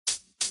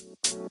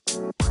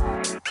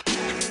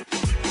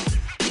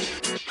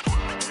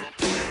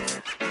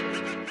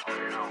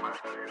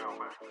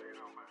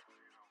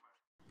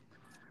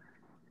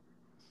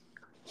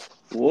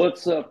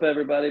What's up,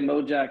 everybody?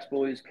 Mojack's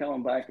Boys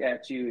coming back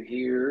at you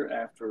here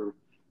after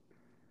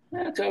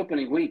it's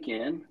opening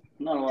weekend.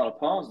 Not a lot of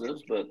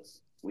positives, but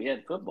we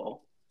had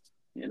football,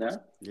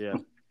 Yeah.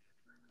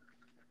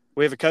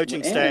 We have a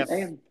coaching staff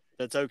and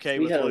that's okay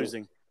we with had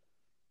losing.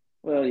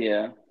 Well,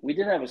 yeah, we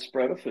did have a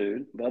spread of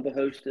food. Bubba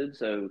hosted,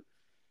 so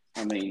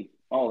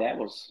all that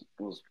was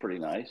pretty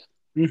nice.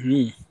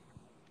 Mm-hmm.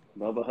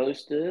 Bubba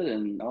hosted,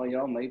 and all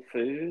y'all made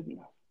food.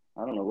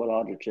 I don't know what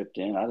Audra chipped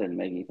in. I didn't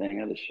make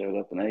anything. I just showed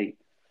up and ate.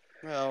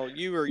 Well,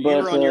 you were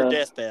on your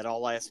deathbed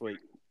all last week.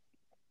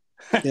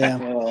 Yeah.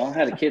 Well, I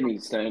had a kidney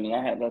stone,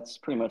 and that's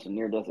pretty much a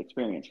near-death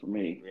experience for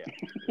me.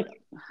 Yeah.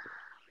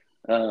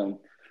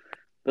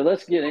 But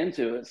let's get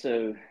into it.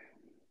 So,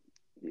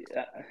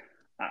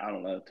 I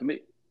don't know. To me,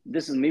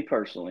 this is me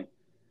personally.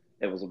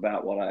 It was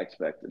about what I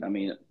expected. I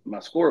mean, my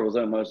score was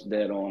almost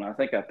dead on. I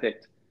think I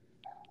picked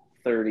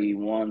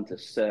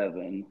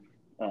 31-7,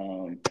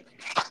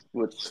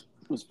 which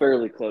was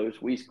fairly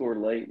close. We scored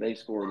late. They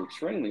scored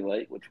extremely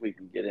late, which we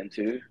can get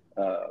into.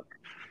 One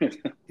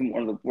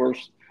of the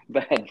worst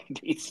bad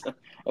beats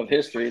of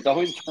history. It's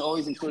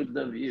always includes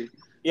W.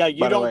 Yeah,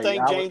 you don't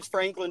think James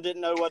Franklin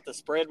didn't know what the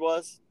spread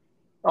was?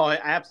 Oh,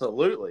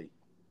 absolutely.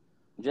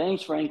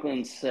 James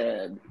Franklin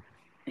said,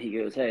 he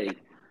goes, "Hey,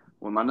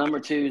 when my number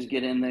twos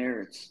get in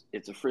there,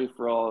 it's a free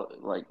for all.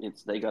 Like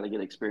they got to get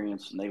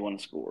experience and they want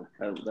to score."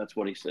 That's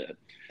what he said.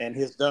 And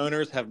his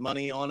donors have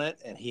money on it,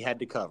 and he had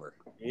to cover.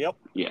 Yep.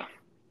 Yeah.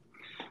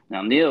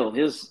 Now Neil,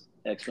 his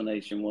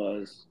explanation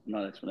was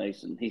not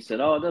explanation. He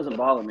said, "Oh, it doesn't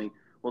bother me.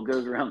 What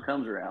goes around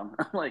comes around."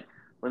 I'm like,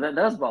 "Well, that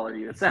does bother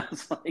you. It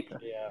sounds like."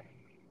 Yeah.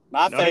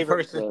 My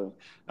favorite. The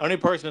only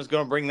person that's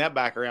going to bring that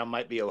back around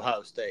might be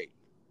Ohio State.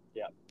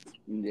 Yeah.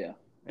 Yeah.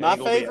 My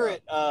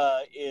favorite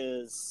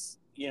is,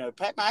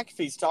 Pat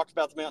McAfee's talked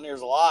about the Mountaineers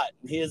a lot.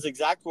 His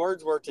exact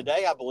words were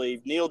today, I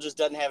believe, Neil just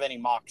doesn't have any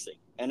moxie.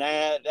 And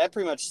that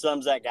pretty much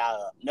sums that guy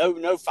up.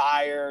 No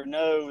fire,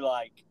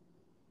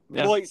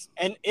 boys.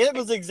 And it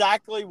was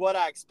exactly what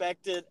I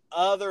expected,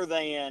 other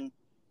than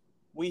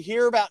we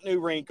hear about new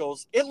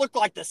wrinkles. It looked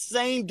like the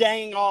same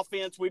dang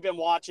offense we've been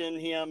watching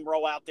him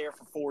roll out there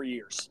for 4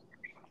 years.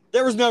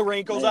 There was no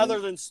wrinkles other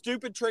than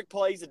stupid trick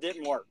plays that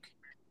didn't work.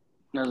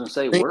 I was going to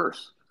say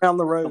worse. Around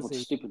the rosy.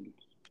 Stupid.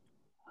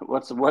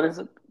 What is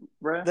it,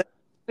 Brad? The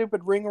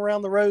stupid ring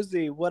around the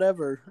rosy,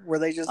 whatever, where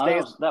they just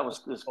dance. That was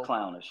just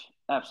clownish.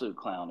 Absolute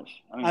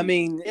clownish.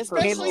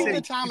 Especially in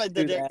the time of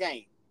the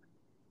game.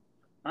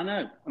 I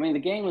know. The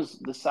game was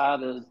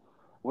decided.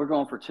 We're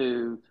going for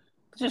two.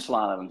 Just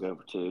line up and go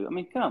for two.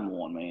 Come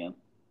on, man.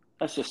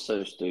 That's just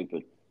so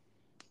stupid.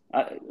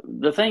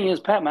 The thing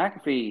is, Pat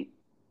McAfee,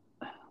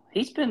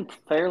 he's been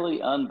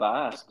fairly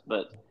unbiased,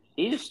 but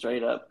he just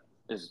straight up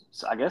is,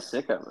 I guess,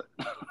 sick of it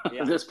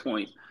at this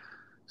point.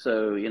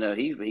 So,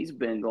 he's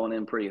been going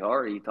in pretty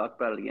hard. He talked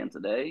about it again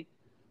today.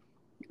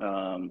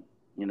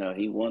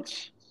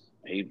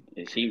 He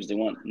seems to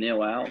want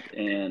Neil out.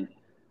 And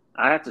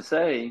I have to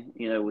say,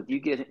 with you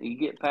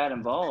get Pat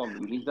involved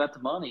and he's got the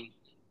money,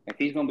 if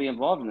he's going to be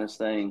involved in this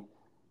thing,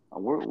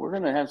 we're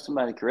going to have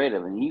somebody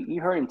creative. And you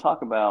heard him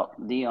talk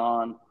about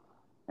Dion,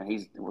 and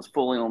he was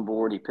fully on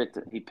board. He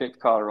picked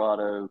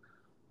Colorado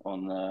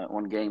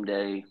on game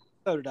day.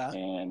 So did I.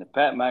 And if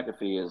Pat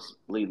McAfee is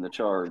leading the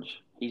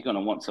charge, he's going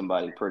to want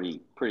somebody pretty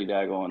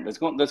daggone that's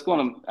going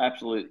to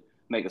absolutely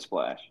make a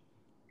splash.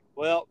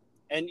 Well,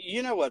 and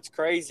what's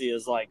crazy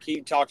is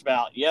he talked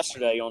about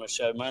yesterday on a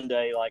show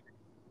Monday,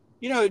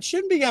 it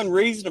shouldn't be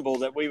unreasonable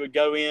that we would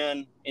go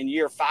in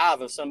year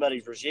 5 of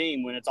somebody's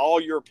regime when it's all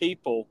your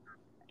people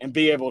and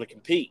be able to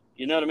compete.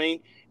 You know what I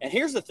mean? And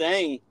here's the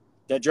thing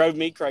that drove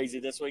me crazy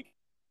this week.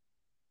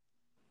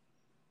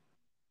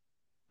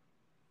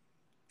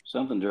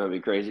 Something drove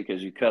you crazy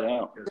because you cut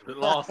out. We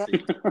lost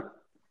you.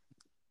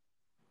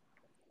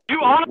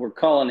 We're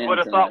calling in. Would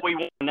have thought we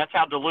won. That's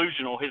how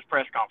delusional his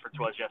press conference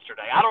was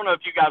yesterday. I don't know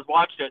if you guys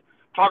watched it,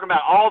 talking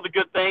about all the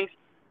good things.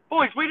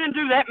 Boys, we didn't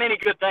do that many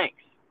good things.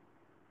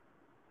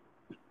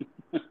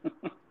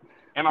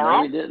 Am I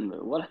wrong? We didn't.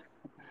 But what?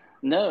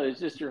 No, it's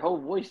just your whole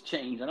voice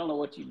changed. I don't know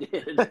what you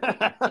did.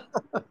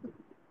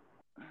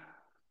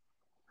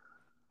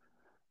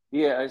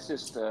 Yeah, it's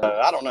just.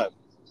 I don't know.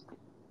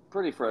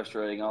 Pretty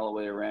frustrating all the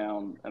way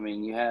around.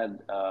 You had,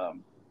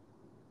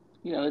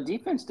 the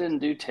defense didn't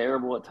do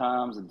terrible at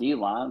times. The D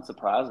line,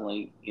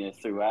 surprisingly,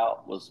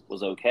 throughout was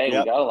okay.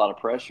 Yep. We got a lot of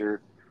pressure.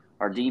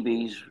 Our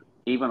DBs,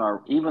 even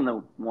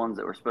the ones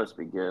that were supposed to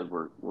be good,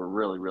 were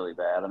really, really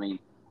bad.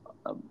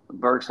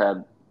 Burks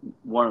had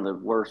one of the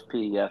worst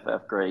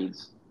PFF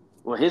grades.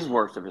 Well, his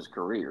worst of his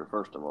career,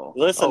 first of all.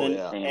 Listen,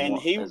 and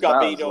he got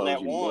beat on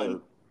that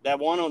one. That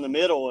one on the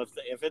middle,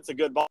 if it's a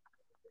good ball,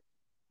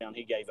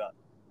 he gave up.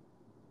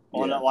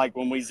 On it,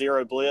 when we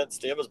zero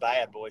blitzed, it was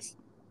bad, boys.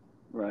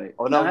 Right.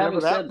 Oh, no, having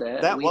said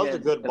that, that was a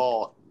good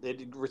ball.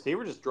 The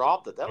receiver just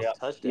dropped it. That was a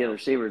touchdown. Yeah, the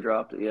receiver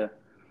dropped it, yeah.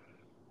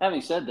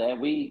 Having said that,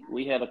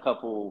 we had a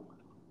couple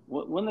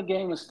when the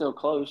game was still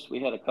close,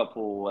 we had a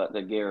couple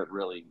that Garrett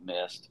really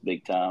missed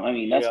big time. I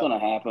mean, that's going to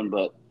happen,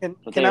 but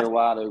they were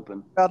wide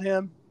open. About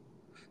him?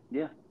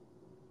 Yeah.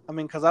 I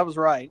mean, because I was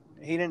right.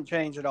 He didn't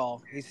change at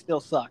all. He still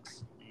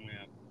sucks.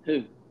 Yeah.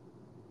 Who?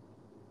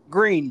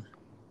 Green.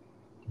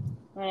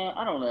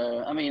 I don't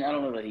know. I mean, I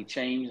don't know that he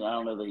changed. I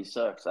don't know that he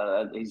sucks.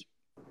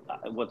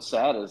 What's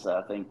sad is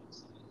I think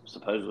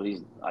supposedly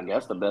he's, I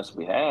guess, the best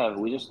we have.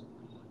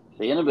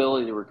 The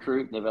inability to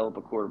recruit and develop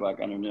a quarterback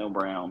under Neil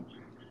Brown,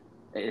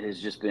 it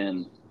has just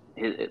been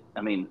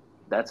I mean,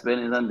 that's been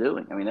his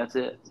undoing. I mean, that's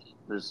it.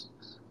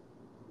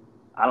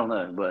 I don't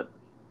know, but.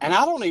 And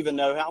I don't even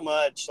know how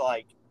much,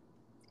 like,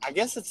 I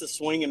guess it's a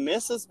swing and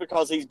misses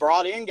because he's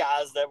brought in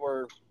guys that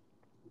were,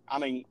 I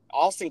mean,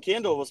 Austin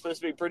Kendall was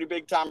supposed to be a pretty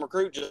big time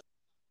recruit, just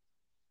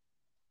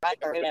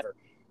or whoever,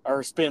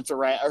 or Spencer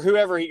Rat, or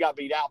whoever he got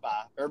beat out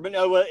by. But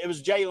no, it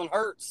was Jalen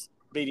Hurts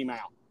beat him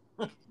out.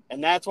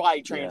 And that's why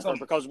he transferred,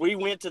 because we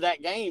went to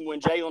that game when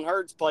Jalen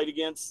Hurts played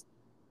against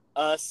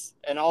us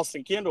and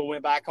Austin Kendall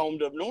went back home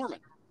to Norman.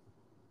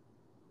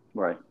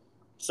 Right.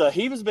 So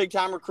he was a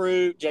big-time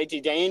recruit.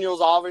 JT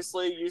Daniels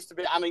obviously used to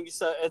be. I mean,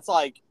 so it's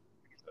like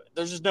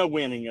there's just no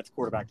winning at the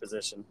quarterback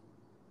position.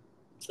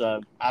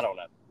 So I don't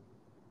know.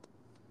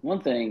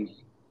 One thing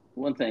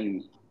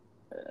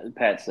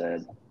Pat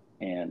said,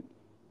 and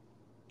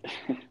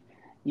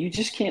you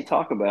just can't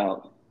talk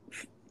about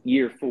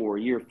year 4,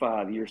 year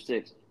 5, year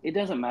 6. It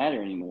doesn't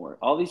matter anymore.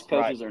 All these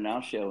coaches are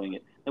now showing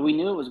it. And we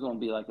knew it was going to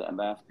be like that in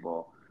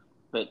basketball,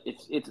 but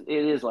it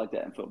is like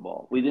that in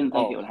football. We didn't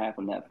think it would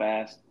happen that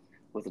fast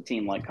with a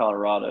team like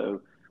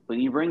Colorado. When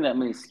you bring that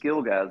many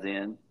skill guys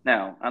in,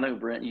 now I know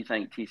Brent, you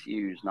think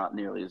TCU is not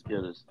nearly as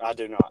good as I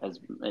do not as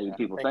maybe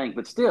people think,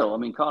 but still, I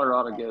mean,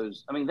 Colorado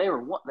goes. I mean, they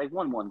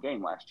won one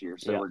game last year,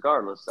 so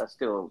regardless, that's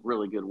still a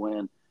really good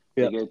win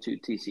to go to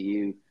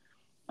TCU.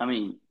 I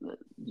mean,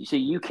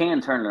 you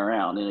can turn it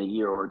around in a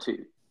year or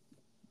two.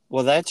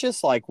 Well, that's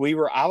just like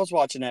I was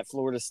watching that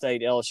Florida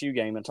State LSU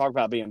game and talk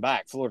about being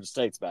back. Florida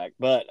State's back,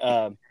 but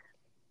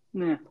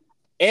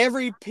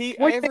every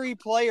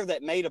player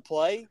that made a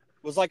play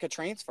was like a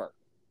transfer.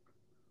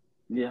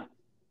 Yeah.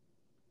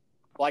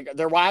 Like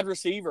their wide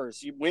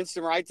receivers,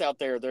 Winston Wright's out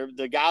there. They're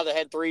the guy that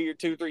had 3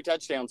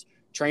 touchdowns,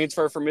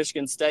 transfer from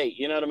Michigan State.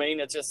 You know what I mean?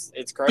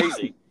 It's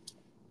crazy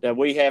that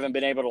we haven't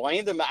been able to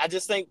land them. I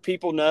just think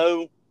people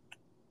know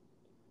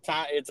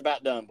it's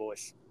about done,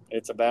 boys.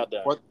 It's about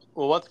done.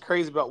 What's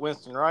crazy about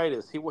Winston Wright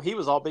is he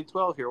was all Big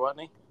 12 here,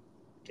 wasn't he?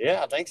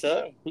 Yeah, I think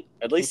so.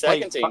 At least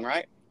second team,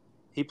 right?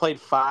 He played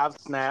 5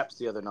 snaps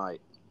the other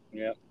night.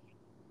 Yep.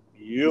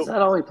 Is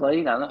that all he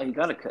played? I know he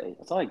got a cut.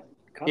 It's like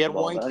he had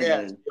one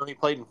catch. He only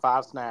played in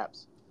 5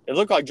 snaps. It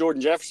looked like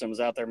Jordan Jefferson was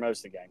out there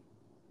most of the game.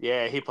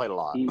 Yeah, he played a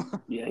lot.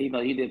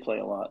 He did play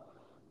a lot.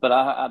 But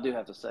I do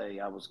have to say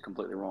I was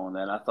completely wrong on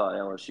that. I thought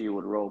LSU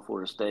would roll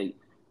Florida State.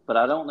 But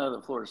I don't know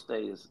that Florida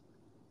State is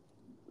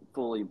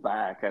fully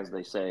back, as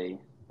they say.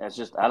 That's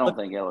just I don't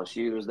think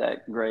LSU is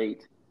that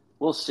great.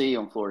 We'll see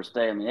on Florida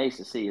State. I mean,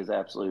 ACC is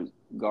absolute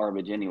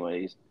garbage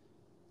anyways.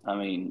 I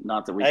mean,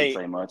 not that we can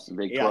say much. The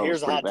Big 12 here's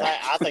is pretty bad.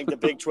 I think the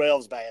Big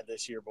 12's bad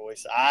this year,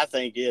 boys. I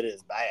think it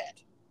is bad.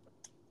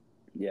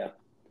 Yeah.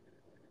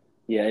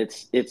 Yeah, it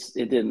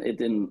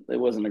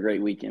wasn't a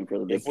great weekend for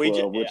the Big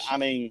 12. I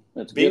mean,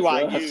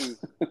 BYU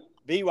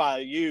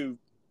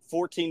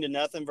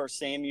 14-0 versus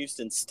Sam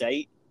Houston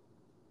State.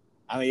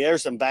 I mean,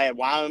 there's some bad.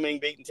 Wyoming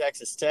beating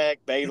Texas Tech,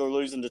 Baylor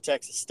losing to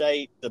Texas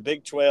State. The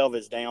Big 12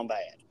 is down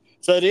bad.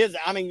 So it is.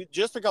 I mean,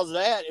 just because of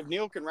that, if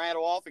Neil can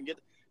rattle off and get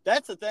 –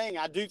 that's the thing.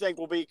 I do think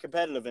we'll be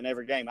competitive in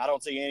every game. I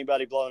don't see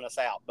anybody blowing us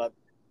out. But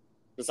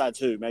besides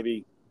who?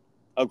 Maybe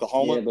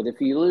Oklahoma? Yeah, but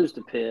if you lose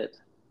to Pitt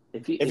 –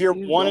 if you're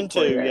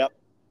 1-2, yep.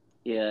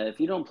 Yeah, if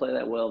you don't play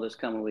that well this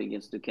coming week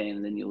against Duquesne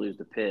and then you lose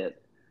to Pitt,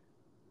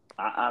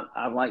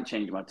 I might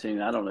change my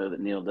tune. I don't know that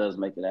Neil does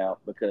make it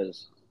out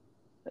because,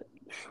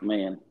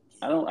 man –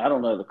 I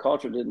don't know. The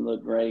culture didn't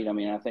look great. I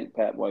mean, I think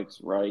Pat White's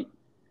right.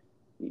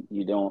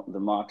 The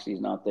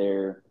moxie's not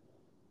there.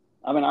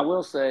 I mean, I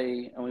will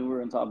say, we were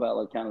going to talk about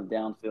like kind of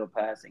downfield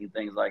passing and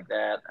things like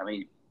that. I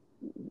mean,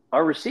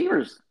 our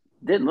receivers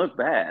didn't look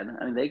bad.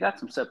 I mean, they got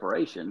some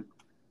separation,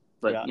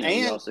 but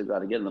you also got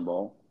to get in the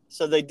ball.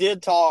 So they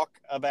did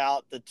talk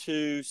about the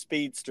 2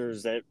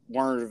 speedsters that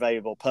weren't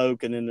available,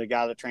 Polk and then the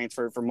guy that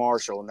transferred from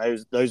Marshall, and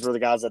those were the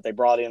guys that they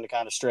brought in to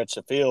kind of stretch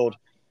the field,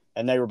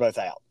 and they were both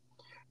out.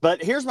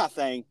 But here's my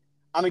thing.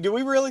 I mean, do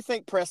we really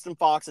think Preston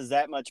Fox is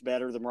that much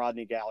better than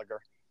Rodney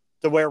Gallagher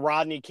to where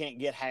Rodney can't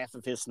get half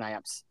of his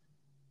snaps?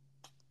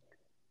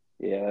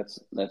 Yeah,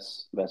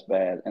 that's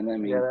bad. And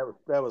then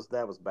that was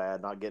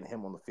bad not getting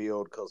him on the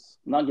field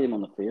not getting him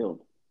on the field.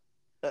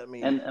 I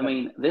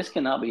mean, this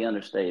cannot be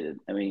understated.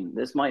 I mean,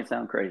 this might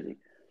sound crazy.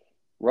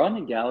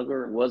 Rodney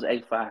Gallagher was a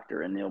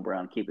factor in Neil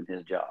Brown keeping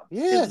his job.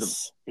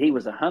 Yes, he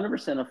was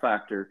 100% a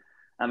factor.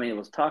 I mean, it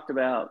was talked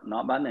about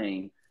not by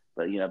name.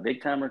 But,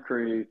 big time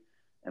recruit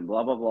and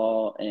blah, blah,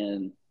 blah.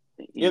 And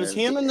it was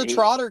him and the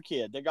Trotter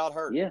kid that got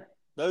hurt. Yeah.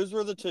 Those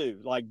were the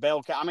 2. Like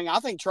Bell. I mean, I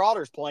think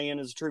Trotter's playing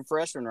as a true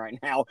freshman right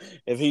now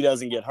if he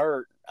doesn't get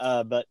hurt.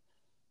 But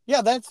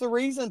Yeah, that's the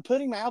reason.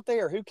 Put him out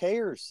there. Who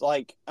cares?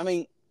 Like, I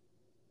mean,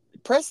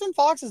 Preston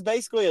Fox is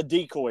basically a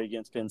decoy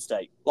against Penn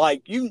State.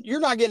 Like, you're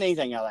not getting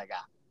anything out of that guy.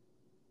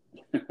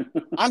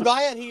 I'm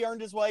glad he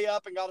earned his way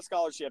up and got a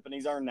scholarship, and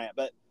he's earned that.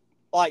 But,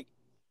 like,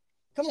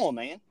 come on,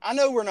 man. I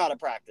know we're not at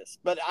practice,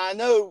 but I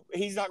know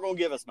he's not going to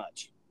give us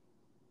much.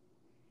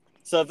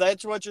 So if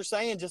that's what you're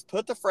saying, just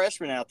put the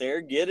freshman out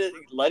there,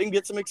 let him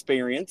get some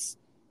experience,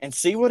 and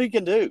see what he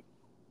can do.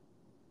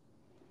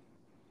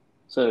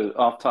 So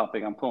off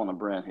topic, I'm pulling a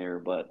Brent here,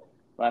 but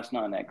last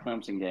night in that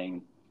Clemson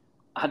game,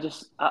 I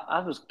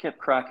was kept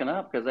cracking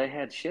up because they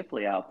had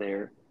Shipley out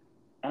there,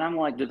 and I'm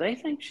like, do they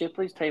think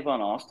Shipley's Tavon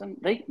Austin?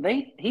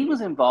 He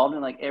was involved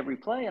in like every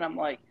play, and I'm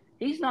like,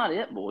 he's not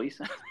it, boys.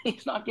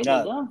 He's not getting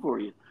it done for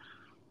you.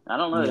 I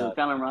don't know. It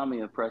kind of reminded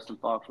me of Preston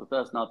Fox with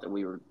us. Not that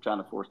we were trying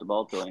to force the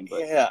ball to him,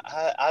 but yeah,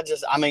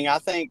 I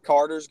think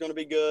Carter's going to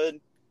be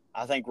good.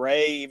 I think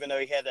Ray, even though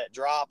he had that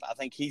drop, I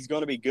think he's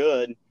going to be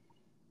good.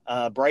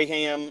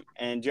 Braham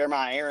and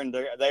Jeremiah Aaron,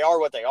 they are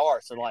what they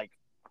are. So, like,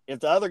 if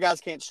the other guys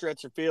can't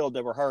stretch the field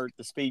that were hurt,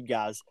 the speed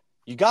guys,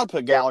 you got to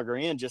put Gallagher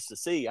in just to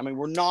see. I mean,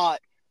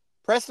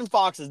 Preston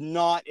Fox is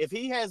not, if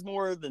he has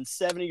more than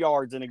 70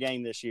 yards in a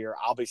game this year,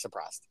 I'll be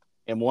surprised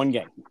in one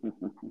game.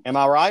 Am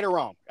I right or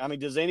wrong? I mean,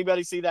 does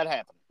anybody see that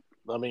happen?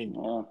 I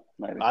mean,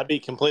 maybe. I'd be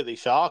completely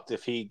shocked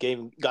if he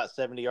got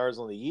 70 yards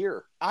on the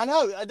year. I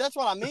know. That's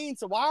what I mean.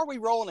 So why are we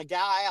rolling a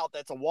guy out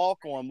that's a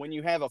walk-on when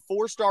you have a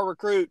 4-star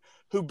recruit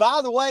who,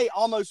 by the way,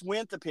 almost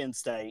went to Penn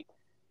State,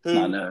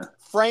 who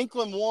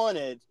Franklin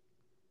wanted?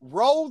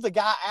 Roll the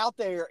guy out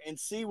there and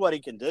see what he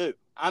can do.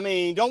 I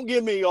mean, don't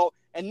give me all.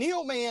 And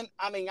Neil, man,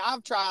 I mean,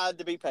 I've tried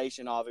to be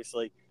patient,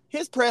 obviously.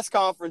 His press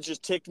conference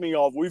just ticked me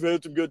off. We've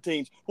had some good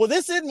teams. Well,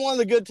 this isn't one of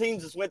the good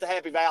teams that's went to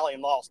Happy Valley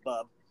and lost,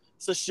 bub.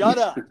 So shut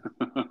up.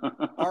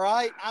 All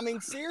right? I mean,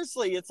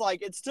 seriously, it's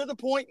like it's to the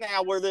point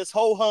now where this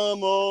whole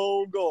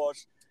oh,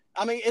 gosh.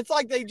 I mean, it's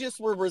like they just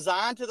were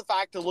resigned to the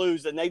fact to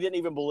lose, and they didn't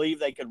even believe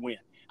they could win.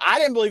 I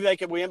didn't believe they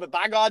could win, but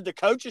by God, the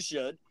coaches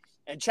should.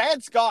 And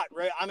Chad Scott,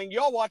 I mean,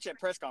 y'all watch that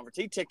press conference.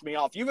 He ticked me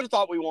off. You would have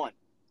thought we won.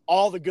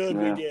 All the good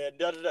we did.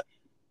 Da, da, da.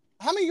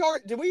 How many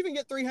yards? Did we even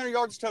get 300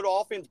 yards total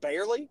offense?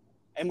 Barely.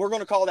 And we're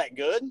going to call that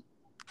good?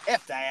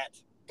 F that.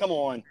 Come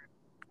on.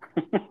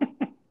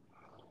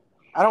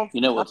 I don't.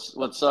 You know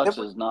what sucks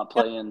is not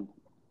playing.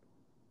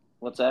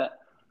 What's that?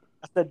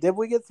 I said, did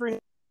we get 300?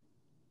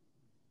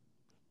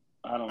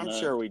 I don't know. I'm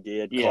sure we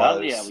did. Yeah,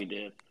 we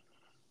did.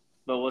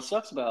 But what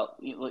sucks about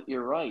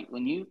you're right.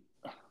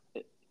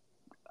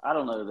 I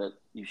don't know that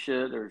you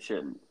should or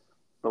shouldn't,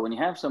 but when you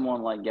have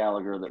someone like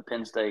Gallagher that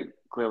Penn State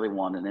clearly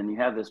won, and then you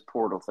have this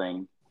portal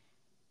thing,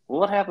 well,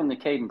 what happened to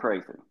Caden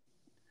Prather?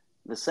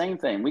 The same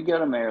thing. We go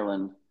to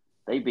Maryland.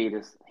 They beat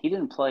us. He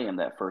didn't play in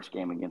that first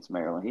game against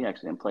Maryland. He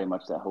actually didn't play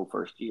much that whole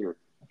first year.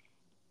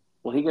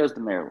 Well, he goes to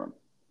Maryland.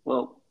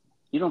 Well,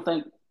 you don't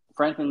think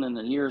Franklin in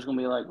the year is going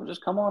to be like, well,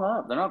 just come on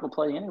up. They're not going to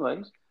play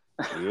anyways.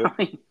 Yep.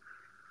 I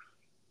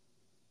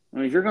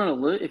mean, if you're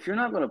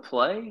not going to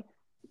play,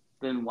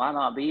 then why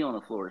not be on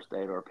a Florida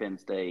State or a Penn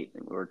State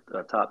or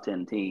a top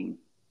 10 team?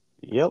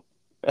 Yep.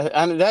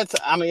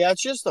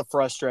 That's just the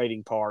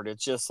frustrating part.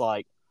 It's just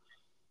like,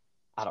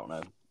 I don't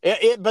know.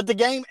 But the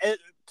game,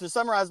 to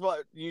summarize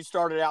what you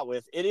started out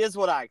with, it is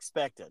what I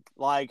expected.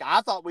 Like,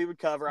 I thought we would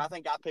cover. I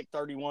think I picked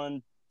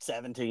 31-17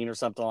 or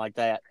something like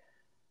that.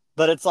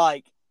 But it's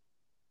like,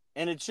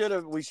 and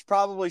we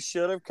probably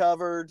should have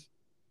covered,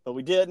 but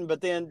we didn't.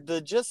 But then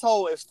it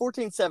was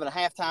 14-7 at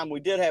halftime. We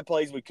did have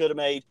plays we could have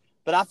made.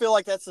 But I feel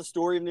like that's the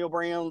story of Neil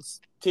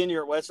Brown's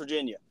tenure at West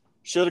Virginia.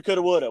 Shoulda,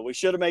 coulda, woulda. We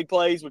should have made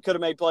plays. We could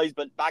have made plays,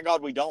 but by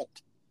God, we don't.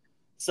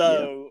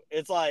 So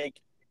It's like,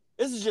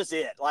 this is just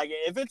it. Like,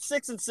 if it's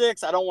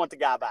 6-6, I don't want the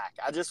guy back.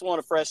 I just want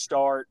a fresh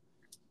start.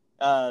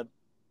 And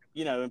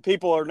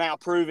people are now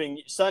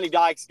proving Sonny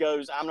Dykes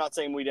goes. I'm not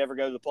saying we'd ever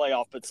go to the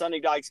playoff, but Sonny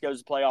Dykes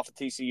goes to playoff at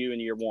TCU in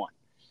year one.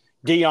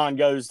 Deion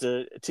goes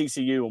to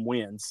TCU and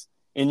wins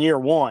in year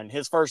one,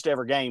 his first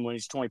ever game when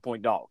he's a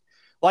 20-point dog.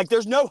 Like,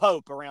 there's no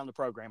hope around the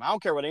program. I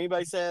don't care what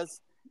anybody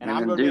says, and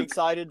I'm going to be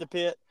excited to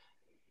Pitt.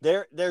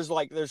 There's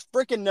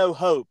freaking no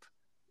hope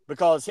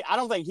because I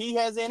don't think he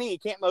has any. He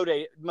can't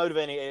motivate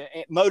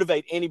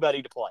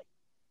anybody to play,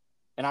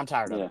 and I'm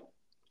tired of it.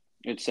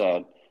 It's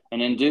sad. And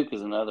then Duke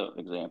is another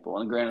example.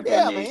 And granted,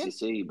 they're in the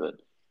ACC, but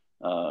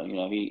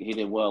he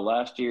did well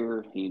last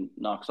year. He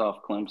knocks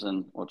off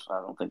Clemson, which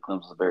I don't think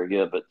Clemson's very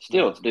good, but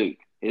still, it's Duke.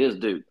 It is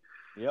Duke.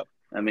 Yep.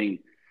 I mean,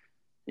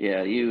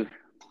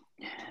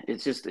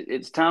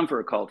 it's time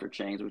for a culture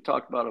change. We've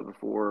talked about it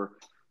before.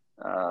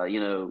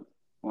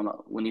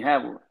 When you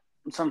have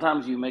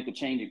sometimes you make a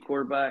change at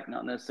quarterback,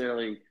 not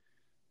necessarily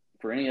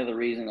for any other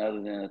reason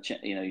other than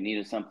you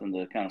needed something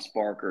to kind of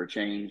spark or a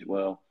change.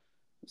 Well,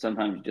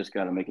 sometimes you just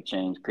got to make a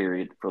change,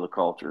 period, for the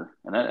culture,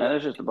 and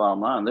that's just the bottom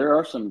line. There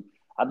are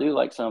I do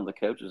like some of the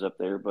coaches up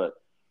there, but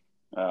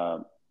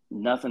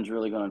nothing's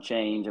really going to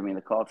change. I mean,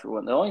 the culture.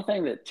 The only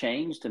thing that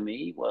changed to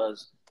me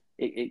was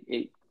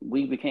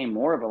we became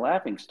more of a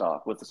laughing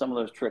stock with some of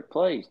those trick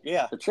plays.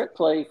 Yeah. The trick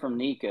play from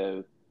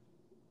Nico,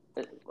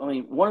 I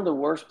mean, one of the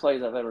worst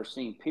plays I've ever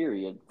seen,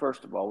 period.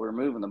 First of all, we were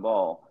moving the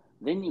ball.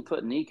 Then you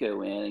put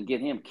Nico in and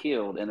get him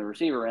killed, and the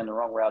receiver ran the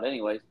wrong route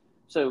anyways.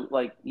 So,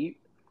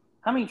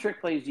 how many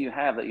trick plays do you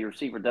have that your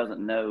receiver doesn't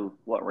know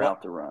what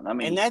route to run? I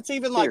mean, and that's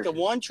even seriously. like the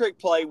one trick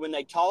play when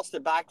they tossed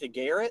it back to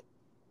Garrett.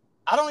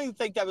 I don't even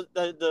think that was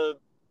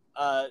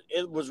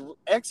it was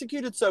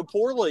executed so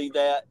poorly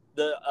that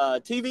the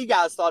TV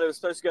guys thought it was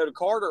supposed to go to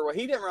Carter. Well,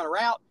 he didn't run a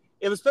route.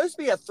 It was supposed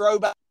to be a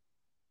throwback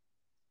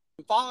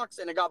to Fox,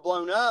 and it got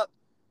blown up.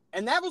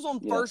 And that was on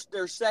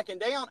their second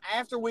down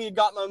after we had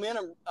got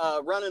momentum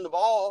running the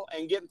ball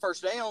and getting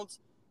first downs.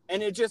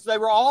 And they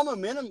were all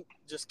momentum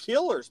just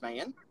killers,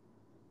 man.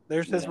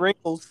 There's his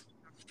wrinkles.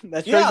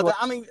 That shows what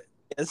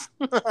is.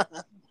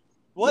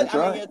 What? That's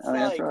right.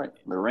 That's right.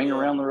 The ring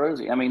around the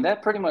rosy. I mean,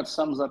 that pretty much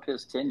sums up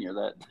his tenure.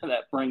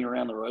 That ring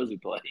around the rosy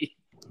play.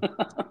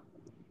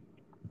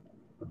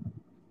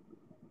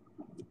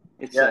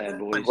 It's sad,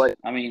 boys.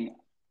 I mean,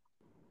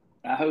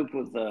 I hope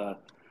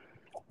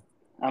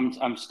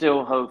I'm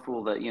still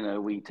hopeful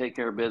that we take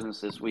care of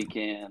business this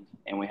weekend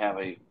and we have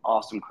a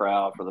awesome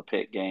crowd for the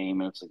Pitt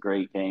game, and it's a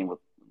great game with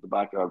the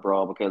backyard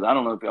brawl, because I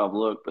don't know if y'all have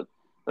looked, but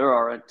there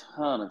are a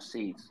ton of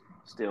seats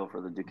still for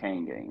the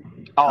Duquesne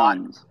game.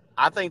 Tons.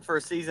 I think for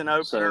a season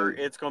opener,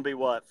 it's going to be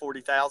what,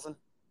 40,000?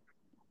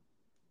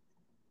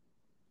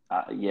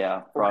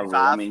 Yeah, probably. 45?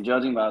 I mean,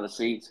 judging by the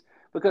seats,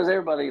 because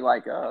everybody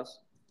like us,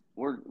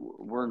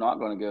 we're not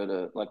going to go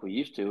to, like we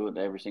used to, at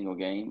every single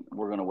game.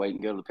 We're going to wait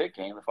and go to the Pitt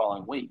game the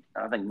following week.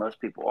 I think most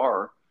people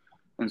are,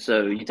 and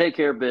so you take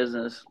care of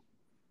business.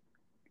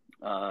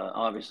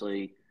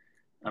 Obviously,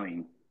 I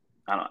mean,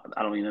 I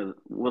don't even know.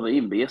 Will there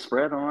even be a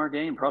spread on our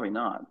game? Probably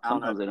not.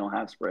 Sometimes they don't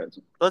have spreads.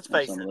 Let's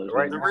face it.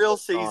 The real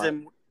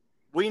season,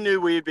 we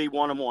knew we'd be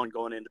 1-1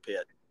 going into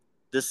Pitt.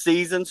 The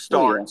season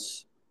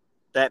starts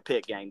that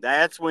Pitt game.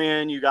 That's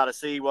when you got to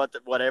see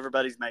what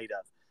everybody's made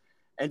of,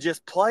 and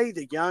just play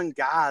the young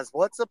guys.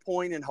 What's the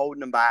point in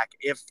holding them back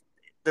if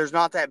there's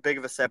not that big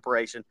of a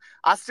separation?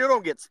 I still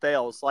don't get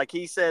spells. Like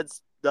he said,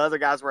 the other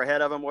guys were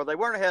ahead of him. Well, they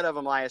weren't ahead of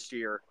him last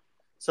year.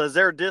 So is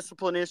there a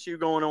discipline issue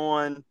going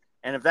on?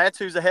 And if that's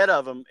who's ahead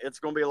of them, it's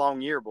going to be a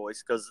long year,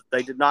 boys, because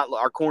they did not.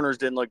 Our corners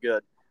didn't look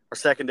good. Our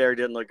secondary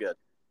didn't look good.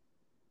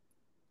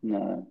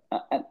 No,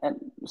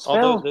 and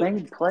spells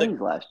made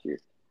plays last year.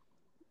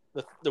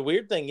 The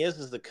weird thing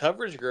is the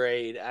coverage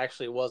grade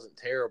actually wasn't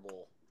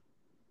terrible.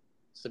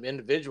 Some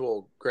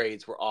individual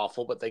grades were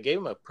awful, but they gave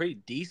them a pretty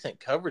decent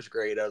coverage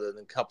grade other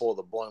than a couple of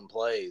the blown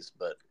plays.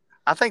 But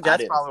I think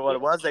that's probably what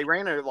it was. They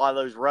ran a lot of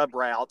those rub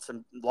routes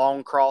and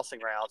long crossing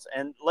routes.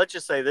 And let's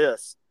just say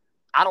this.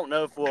 I don't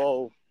know if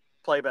we'll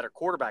play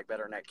quarterback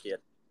better than that kid.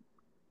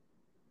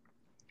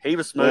 He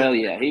was smooth. Well,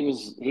 yeah, he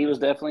was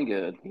definitely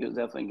good. He was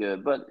definitely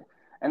good.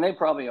 And they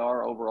probably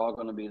are overall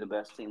going to be the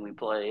best team we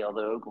play,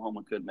 although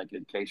Oklahoma could make a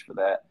good case for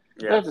that.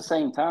 Yeah. But at the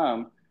same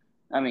time,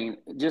 I mean,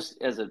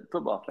 just as a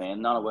football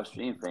fan, not a West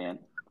Virginia fan,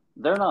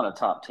 they're not a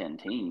top 10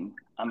 team.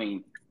 I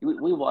mean,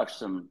 we watched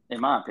some, in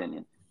my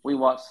opinion,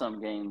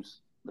 there's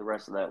the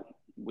rest of that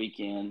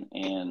weekend,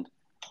 and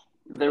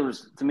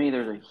there's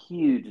a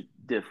huge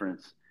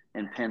difference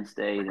in Penn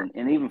State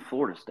and even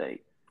Florida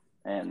State.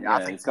 And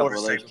I think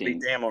Florida State would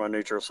beat them on a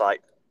neutral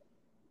site.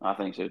 I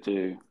think so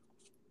too.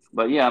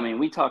 But yeah, I mean,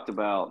 we talked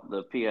about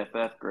the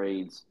PFF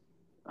grades.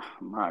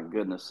 My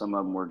goodness, some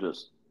of them were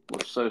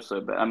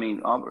so bad. I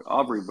mean,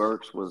 Aubrey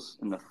Burks was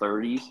in the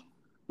 30s.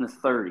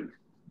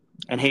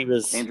 And he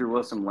was Andrew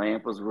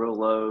Wilson-Lamp was real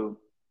low.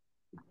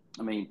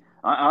 I mean,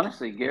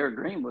 honestly, Garrett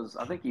Green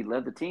I think he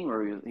led the team,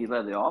 or he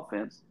led the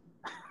offense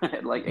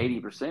at like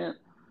 80%.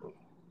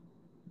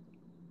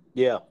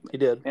 Yeah, he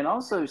did. And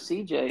also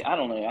CJ, I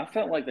don't know. I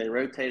felt like they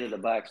rotated the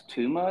backs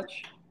too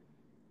much.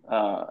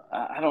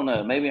 I don't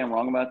know. Maybe I'm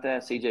wrong about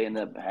that. CJ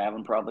ended up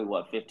having probably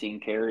 15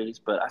 carries,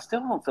 but I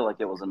still don't feel like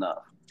it was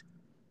enough.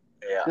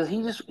 Yeah, because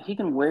he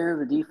can wear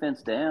the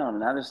defense down,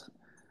 and I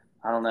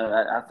don't know.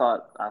 I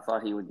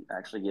thought he would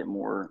actually get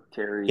more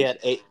carries.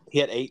 He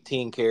had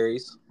 18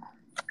 carries.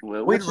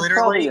 Well, which is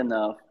probably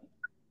enough.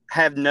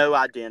 Have no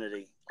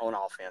identity on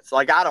offense.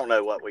 Like, I don't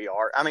know what we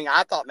are. I mean,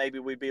 I thought maybe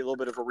we'd be a little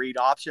bit of a read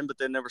option, but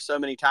then there were so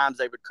many times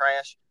they would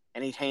crash,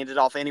 and he'd hand it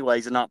off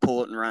anyways and not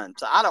pull it and run.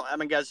 So I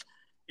mean, guys,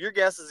 your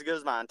guess is as good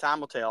as mine.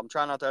 Time will tell. I'm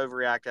trying not to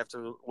overreact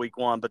after week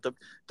one, but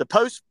the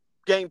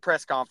post-game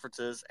press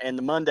conferences and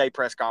the Monday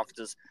press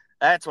conferences,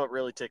 that's what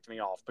really ticked me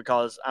off,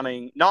 because, I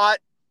mean, not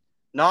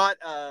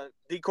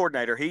the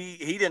coordinator. He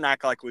didn't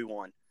act like we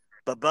won.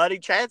 But, buddy,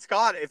 Chad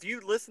Scott, if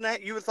you listen to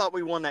that, you would have thought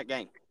we won that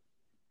game.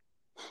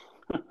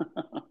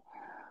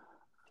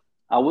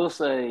 I will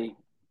say,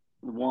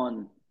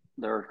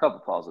 there are a couple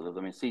positives.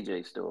 I mean,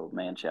 CJ's still a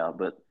man-child,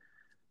 but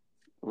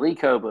Lee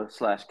Koba /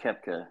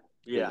 Koepka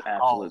is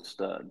absolute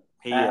stud.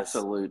 He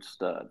absolute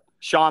stud.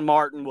 Sean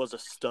Martin was a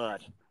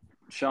stud.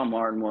 Sean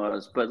Martin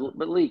was, but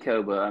Lee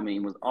Koba, I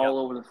mean, was all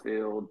over the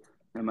field,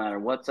 no matter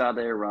what side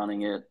they were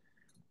running it.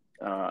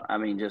 I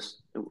mean,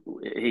 just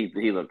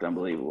he looked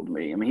unbelievable to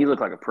me. I mean, he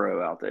looked like a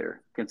pro out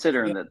there,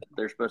 considering that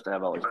they're supposed to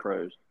have all these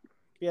pros.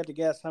 If you had to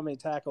guess how many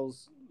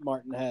tackles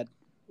Martin had,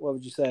 what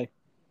would you say?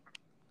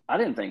 I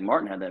didn't think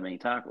Martin had that many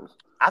tackles.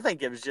 I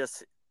think it was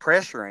just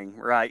pressuring,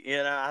 right?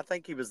 I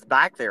think he was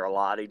back there a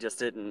lot. He just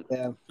didn't.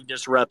 Yeah. He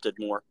disrupted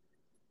more.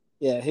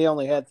 Yeah, he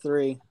only had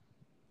 3.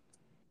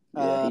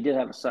 Yeah, he did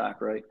have a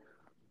sack, right?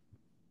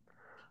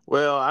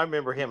 Well, I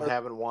remember him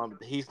having one,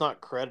 but he's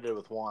not credited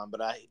with one,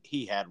 but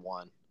he had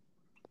one.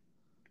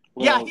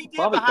 Well, yeah, he did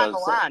probably behind the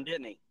line,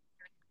 didn't he?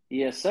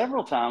 Yeah,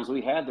 several times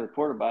we had their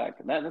quarterback.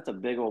 That's a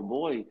big old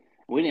boy.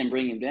 We didn't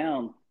bring him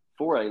down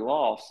for a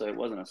loss, so it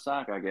wasn't a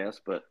sack, I guess.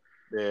 But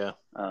Yeah.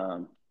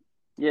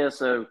 yeah.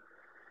 So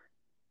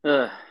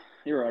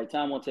you're right.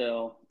 Time will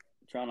tell.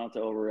 Try not to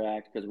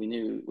overreact because we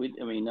knew.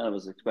 None of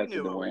us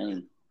expected to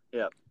win.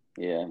 Yep.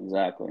 Yeah,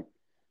 exactly.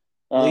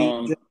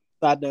 Lee,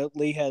 side note,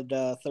 Lee had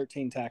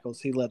 13 tackles.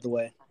 He led the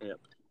way. Yep.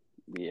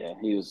 Yeah,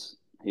 he was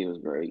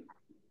great.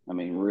 I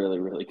mean, really,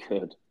 really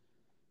good.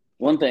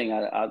 One thing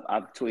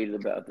I've tweeted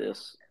about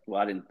this.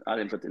 Well, I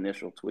didn't put the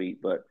initial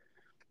tweet, but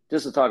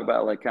just to talk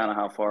about like kind of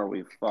how far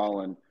we've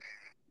fallen.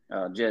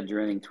 Jed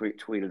Drenning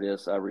tweeted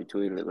this. I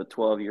retweeted it. But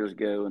 12 years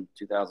ago in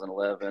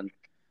 2011,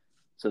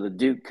 so the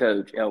Duke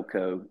coach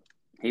Elko,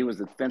 he was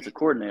the defensive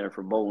coordinator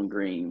for Bowling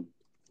Green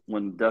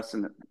when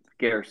Dustin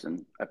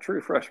Garrison, a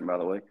true freshman by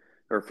the way,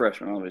 or a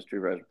freshman, always true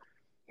freshman,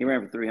 he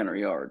ran for 300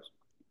 yards.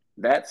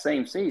 That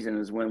same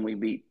season is when we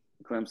beat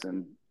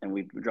Clemson and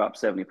we dropped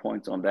 70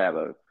 points on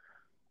Dabo.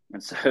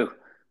 And so,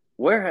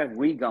 where have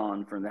we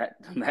gone from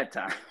that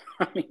time?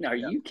 I mean, are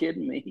you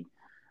kidding me?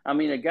 I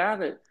mean, a guy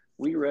that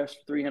we rushed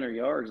 300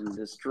 yards and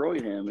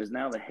destroyed him is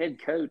now the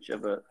head coach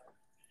of a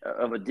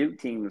Duke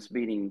team that's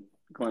beating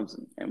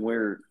Clemson, and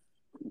we're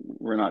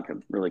not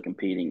really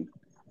competing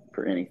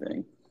for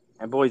anything.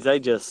 And boys,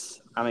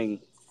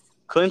 Clemson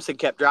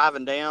kept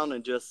driving down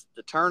and just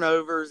the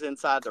turnovers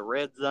inside the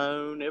red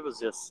zone. It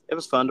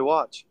was fun to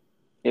watch.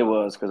 It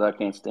was because I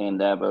can't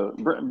stand Dabo.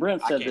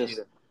 Brent said this.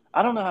 Either.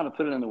 I don't know how to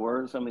put it into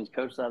words. Some of these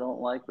coaches I don't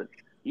like, but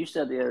you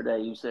said the other day,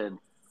 you said,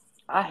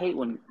 I hate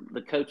when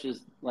the coaches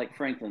like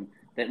Franklin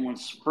that want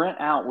to sprint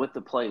out with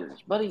the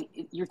players. Buddy,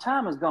 your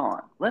time is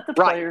gone. Let the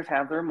players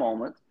have their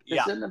moment.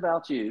 It's isn't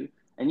about you,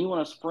 and you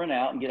want to sprint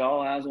out and get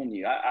all eyes on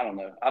you. I don't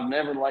know. I've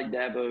never liked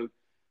Dabo.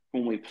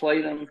 When we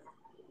played him,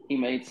 he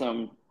made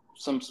some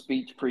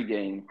speech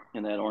pregame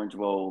in that Orange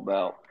Bowl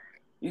about,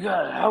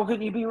 how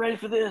could you be ready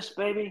for this,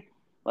 baby?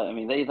 Like, I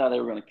mean, they thought they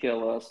were going to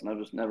kill us, and I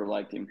just never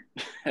liked him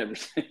ever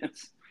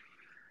since.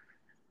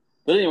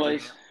 But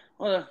anyways,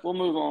 we'll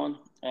move on.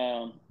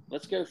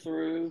 Let's go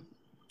through.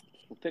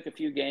 We'll pick a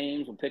few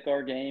games. We'll pick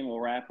our game. We'll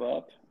wrap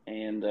up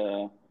and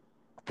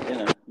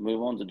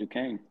move on to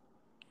Duquesne.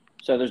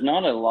 So there's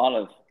not a lot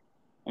of.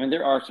 I mean,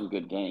 there are some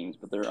good games,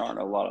 but there aren't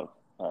a lot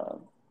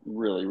of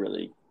really,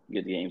 really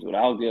good games. But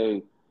I'll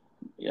go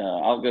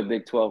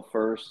Big 12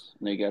 first.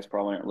 I know you guys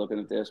probably aren't looking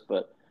at this,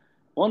 but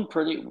one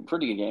pretty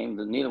good game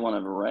that neither one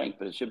of them ranked,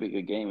 but it should be a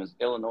good game, is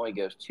Illinois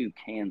goes to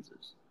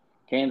Kansas.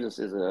 Kansas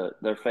is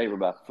they're favored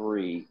by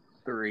 3.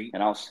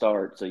 And I'll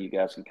start so you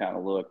guys can kind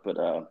of look. But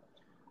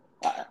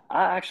I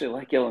actually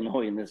like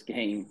Illinois in this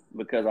game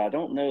because I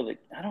don't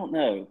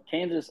know.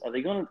 Kansas,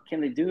 can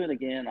they do it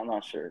again? I'm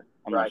not sure.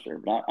 Not sure.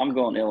 But I'm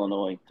going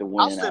Illinois to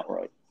win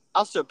outright.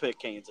 I'll still pick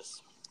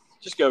Kansas.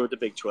 Just go with the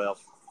Big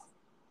 12.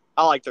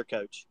 I like their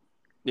coach.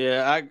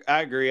 Yeah,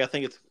 I agree. I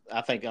think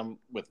I'm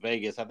with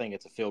Vegas. I think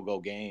it's a field goal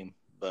game,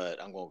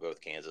 but I'm going to go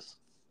with Kansas.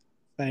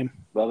 Same.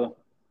 Bubba?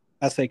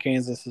 I say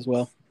Kansas as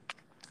well.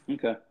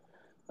 Okay.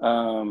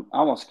 I'm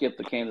going to skip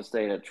the Kansas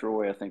State at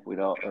Troy. I think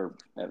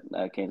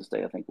at Kansas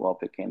State, I think we'll all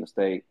pick Kansas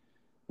State.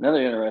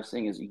 Another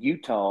interesting is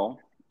Utah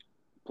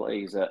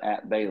plays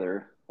at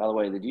Baylor. By the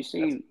way, did you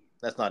see?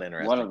 That's not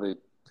interesting. One of the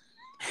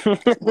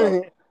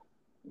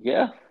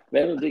yeah,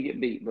 Baylor did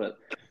get beat, but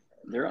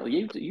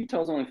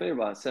Utah's only favored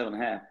by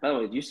 7.5. By the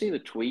way, did you see the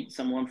tweet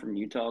someone from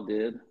Utah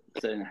did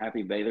saying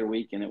Happy Baylor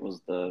Week, and it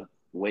was the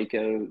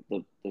Waco,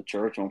 the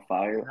church on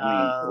fire?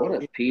 I mean,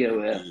 what a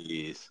POF.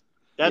 Jeez.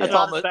 That's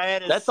almost as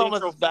bad as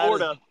Central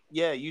Florida.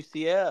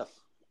 UCF.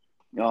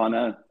 Oh, I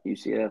know,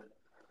 UCF.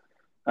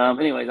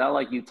 Anyways, I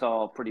like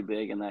Utah pretty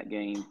big in that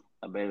game.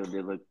 Baylor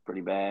did look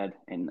pretty bad,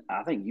 and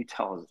I think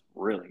Utah is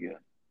really good.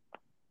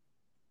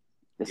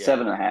 It's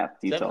 7.5.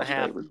 Utah's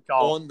favored.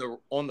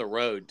 On the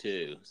road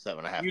too.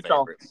 7.5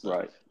 Utah. favorites.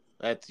 Right.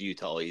 That's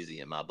Utah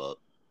easy in my book.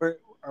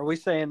 Are we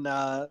saying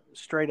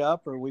straight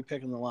up, or are we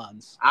picking the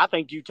lines? I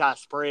think Utah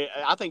spread.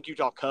 I think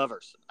Utah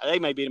covers. They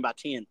may beat them by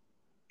 10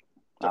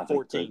 to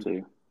 14. Think so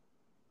too.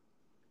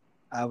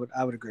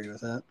 I would agree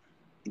with that.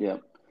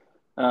 Yep.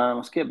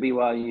 Let's skip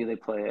BYU. They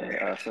play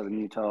Southern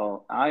Utah.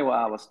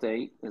 Iowa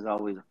State is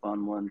always a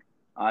fun one.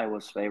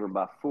 Iowa's favored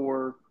by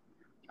 4.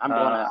 I'm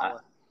going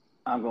Iowa.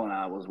 I'm going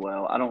Iowa as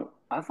well.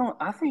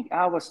 I think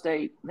Iowa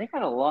State, they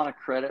got a lot of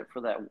credit for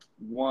that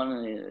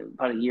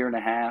about a year and a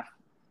half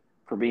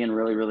for being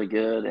really, really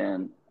good,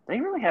 and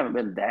they really haven't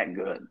been that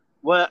good.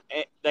 Well,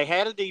 they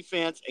had a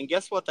defense, and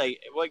guess what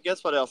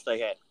else they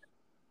had?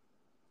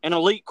 An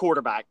elite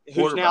quarterback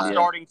who's now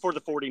starting for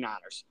the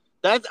 49ers.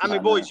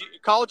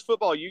 College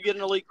football, you get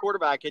an elite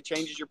quarterback, it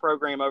changes your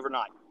program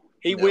overnight.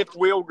 He whipped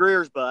Will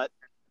Greer's butt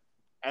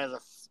as a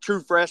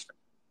true freshman.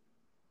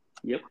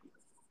 Yep.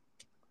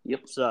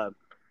 Yep. So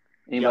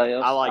Anybody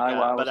else? I like Iowa,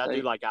 that, Iowa but State? I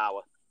do like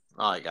Iowa.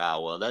 I like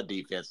Iowa. That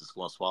defense is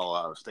going to swallow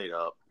Iowa State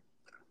up.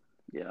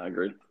 Yeah, I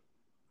agree.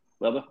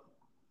 Bubba?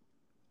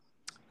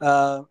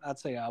 I'd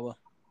say Iowa.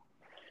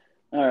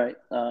 All right.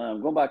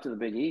 Going back to the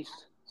Big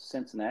East,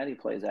 Cincinnati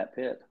plays at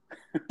Pitt.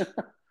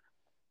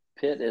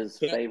 Pitt is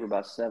favored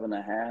by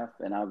 7.5,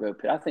 and I'll go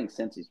Pitt. I think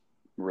Cincy's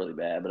really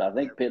bad, but I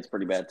think Pitt's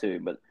pretty bad too.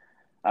 But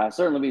I'll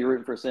certainly be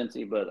rooting for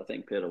Cincy, but I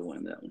think Pitt will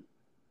win that one.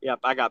 Yep,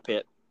 I got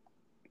Pitt.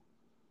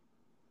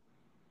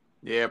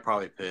 Yeah,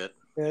 probably Pitt.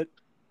 Pitt.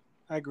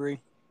 I agree.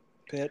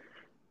 Pitt.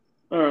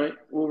 All right.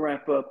 We'll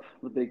wrap up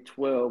the Big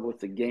 12 with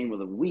the game of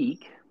the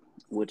week,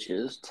 which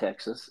is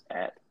Texas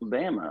at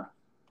Bama.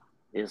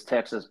 Is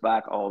Texas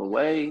back all the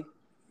way?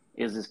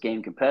 Is this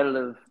game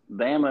competitive?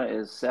 Bama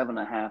is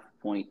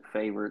 7.5-point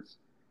favorites,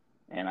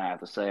 and I have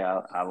to say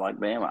I like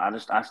Bama.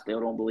 I still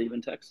don't believe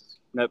in Texas.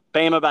 No,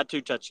 Bama by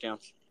 2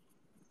 touchdowns.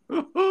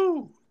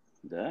 Woo-hoo.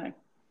 Dang.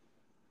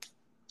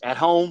 At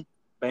home,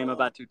 Bama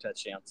by 2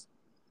 touchdowns.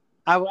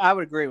 I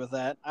would agree with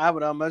that. I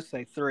would almost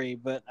say 3,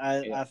 but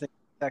I think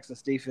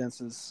Texas defense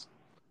is.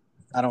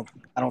 I don't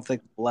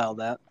think they'll allow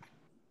that.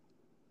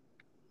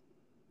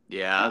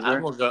 Yeah,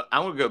 I'm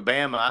gonna go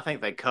Bama. I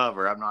think they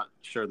cover. I'm not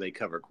sure they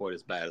cover quite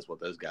as bad as what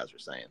those guys are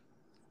saying.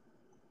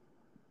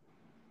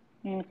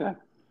 Okay.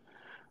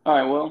 All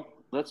right. Well,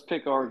 let's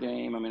pick our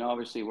game. I mean,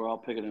 obviously, we're all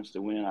picking us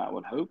to win. I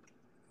would hope.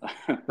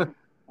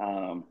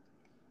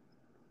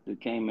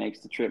 Duquesne makes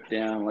the trip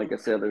down. Like I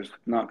said, there's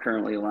not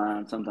currently a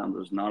line. Sometimes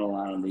there's not a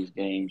line in these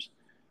games.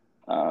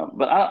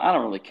 But I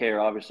don't really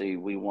care. Obviously,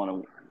 we want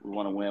to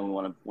win. We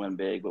want to win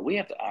big. But we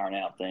have to iron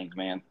out things,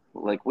 man.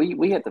 Like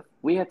we have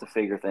to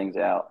figure things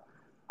out.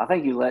 I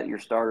think you let your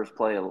starters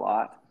play a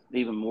lot,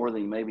 even more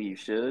than maybe you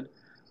should,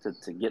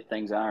 to get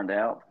things ironed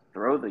out.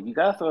 You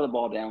got to throw the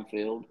ball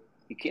downfield.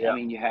 You can't. I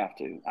mean, you have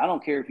to. I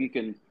don't care if you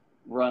can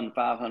run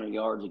 500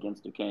 yards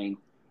against Duquesne.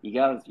 You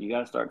got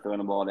to start throwing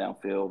the ball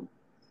downfield.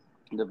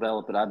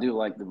 Develop it. I do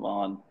like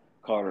Devon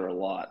Carter a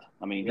lot.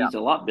 I mean, he's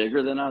a lot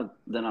bigger than I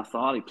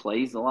thought. He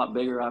plays a lot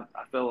bigger. I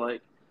feel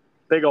like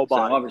big old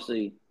body. So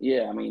obviously,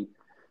 yeah. I mean,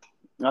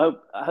 I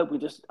hope we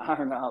just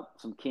iron out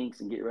some kinks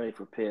and get ready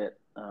for Pitt.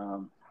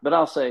 But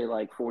I'll say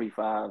like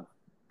 45-10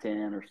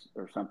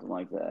 or something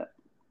like that.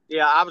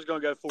 Yeah, I was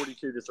going to go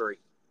 42-3.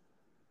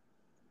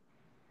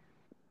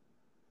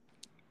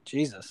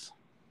 Jesus.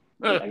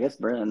 Yeah, I guess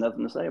Brandon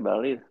nothing to say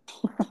about it either.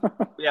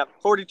 Yeah,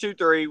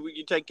 42-3.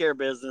 You take care of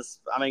business.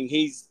 I mean,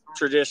 he's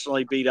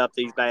traditionally beat up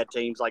these bad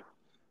teams like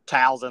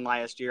Towson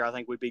last year. I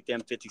think we beat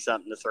them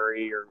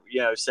 50-something-3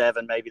 or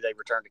 7. Maybe they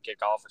returned to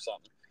kickoff or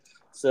something.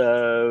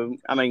 So,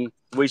 I mean,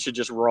 we should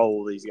just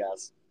roll these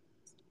guys.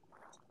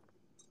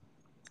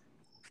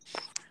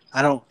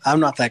 I'm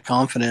not that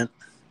confident.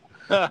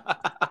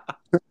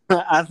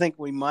 I think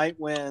we might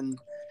win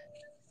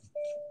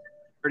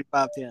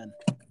 35-10.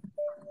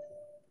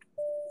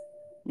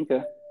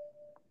 Okay.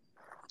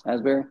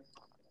 Asbury?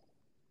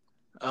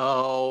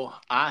 Oh,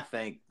 I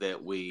think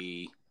that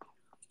we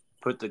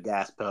put the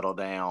gas pedal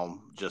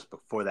down just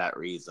for that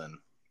reason.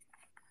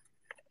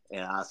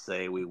 And I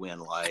say we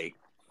win I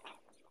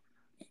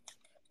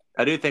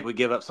do think we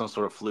give up some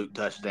sort of fluke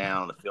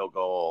touchdown, a field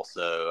goal.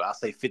 So I'll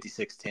say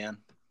 56-10.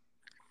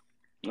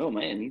 Oh,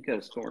 man, you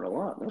guys scored a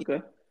lot. Okay.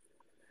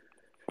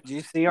 Did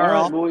you see All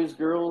our right, boys,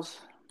 girls,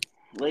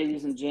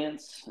 ladies, and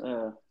gents.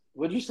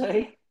 What'd you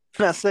say?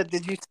 I said,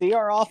 did you see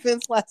our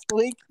offense last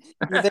week?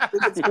 You think we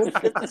could score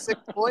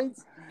 56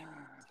 points?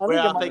 I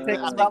think it might take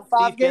about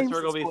 5 games.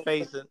 We're going to be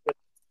facing.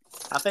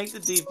 I think the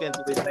defense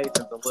will be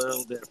facing a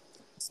little different.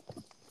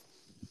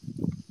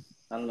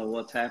 I don't know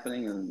what's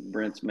happening, and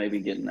Brent's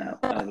maybe getting out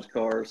of his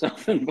car or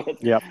something.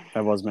 But yep,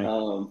 that was me.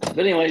 But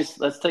anyways,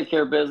 let's take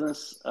care of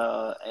business,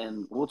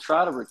 and we'll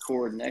try to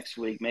record next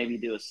week. Maybe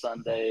do a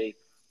Sunday.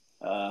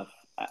 Watch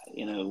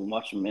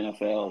some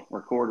NFL.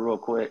 Record real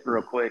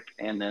quick,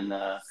 and then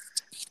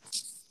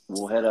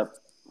we'll head up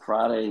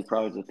Friday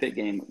probably to the Pitt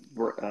game.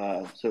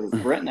 So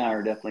Brent and I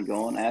are definitely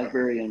going.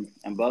 Asbury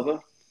and Bubba.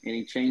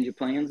 Any change of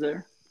plans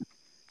there?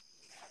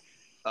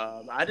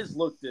 I just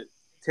looked at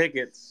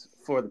tickets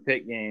for the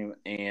Pitt game,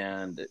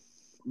 and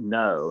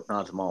no,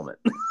 not at the moment.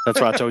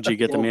 That's why I told you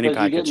get the mini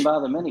package. You didn't buy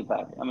the mini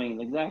pack. I mean,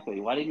 exactly.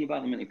 Why didn't you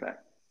buy the mini pack?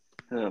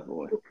 Oh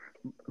boy.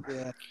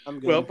 Yeah, I'm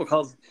good. Well,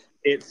 because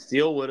it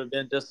still would have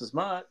been just as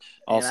much.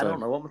 Also, and I don't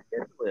know what my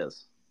schedule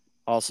is.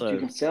 Also, but you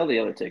can sell the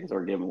other tickets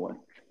or give them away.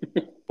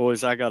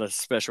 Boys, I got a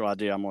special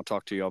idea I'm going to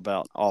talk to you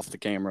about off the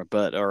camera,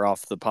 or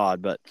off the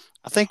pod. But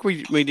I think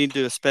we need to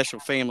do a special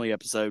family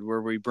episode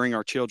where we bring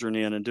our children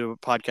in and do a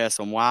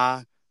podcast on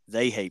why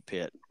they hate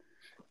Pitt.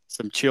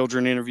 Some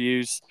children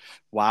interviews,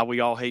 why we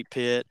all hate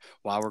Pitt,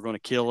 why we're going to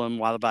kill them,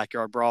 why the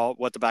backyard brawl,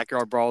 what the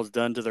backyard brawl has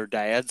done to their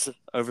dads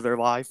over their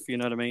life. You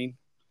know what I mean?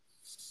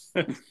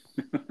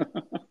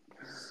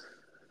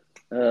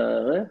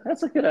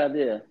 That's a good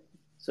idea.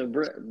 So,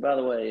 by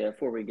the way,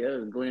 before we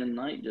go, Glenn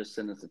Knight just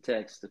sent us a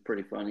text. It's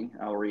pretty funny.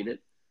 I'll read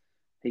it.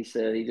 He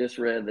said he just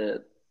read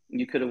that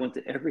you could have went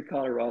to every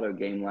Colorado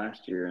game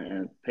last year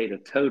and paid a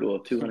total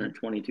of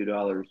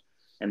 $222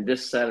 and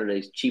this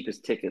Saturday's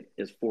cheapest ticket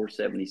is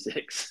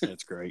 $4.76.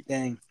 That's great.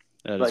 Dang.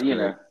 But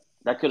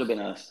that could have been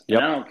us. Yep.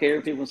 And I don't care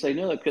if people say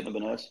no, that couldn't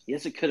have been us.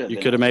 Yes, it could have. You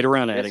been could have us. made a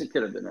run at Yes, him. it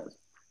could have been us.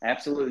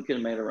 Absolutely could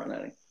have made a run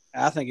at him.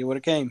 I think it would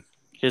have came.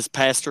 His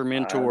pastor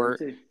mentor,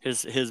 I do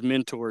too. his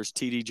mentor is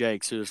T.D.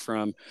 Jakes, who is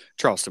from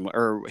Charleston,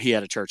 or he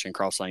had a church in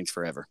Cross Lanes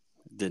forever.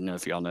 Didn't know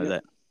if y'all know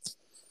that.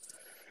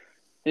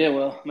 Yeah,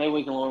 well, maybe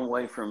we can learn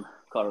away from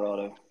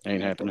Colorado.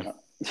 Ain't happening. All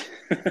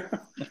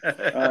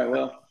right,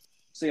 well,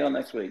 see y'all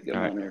next week. Go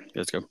on there.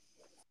 Let's go.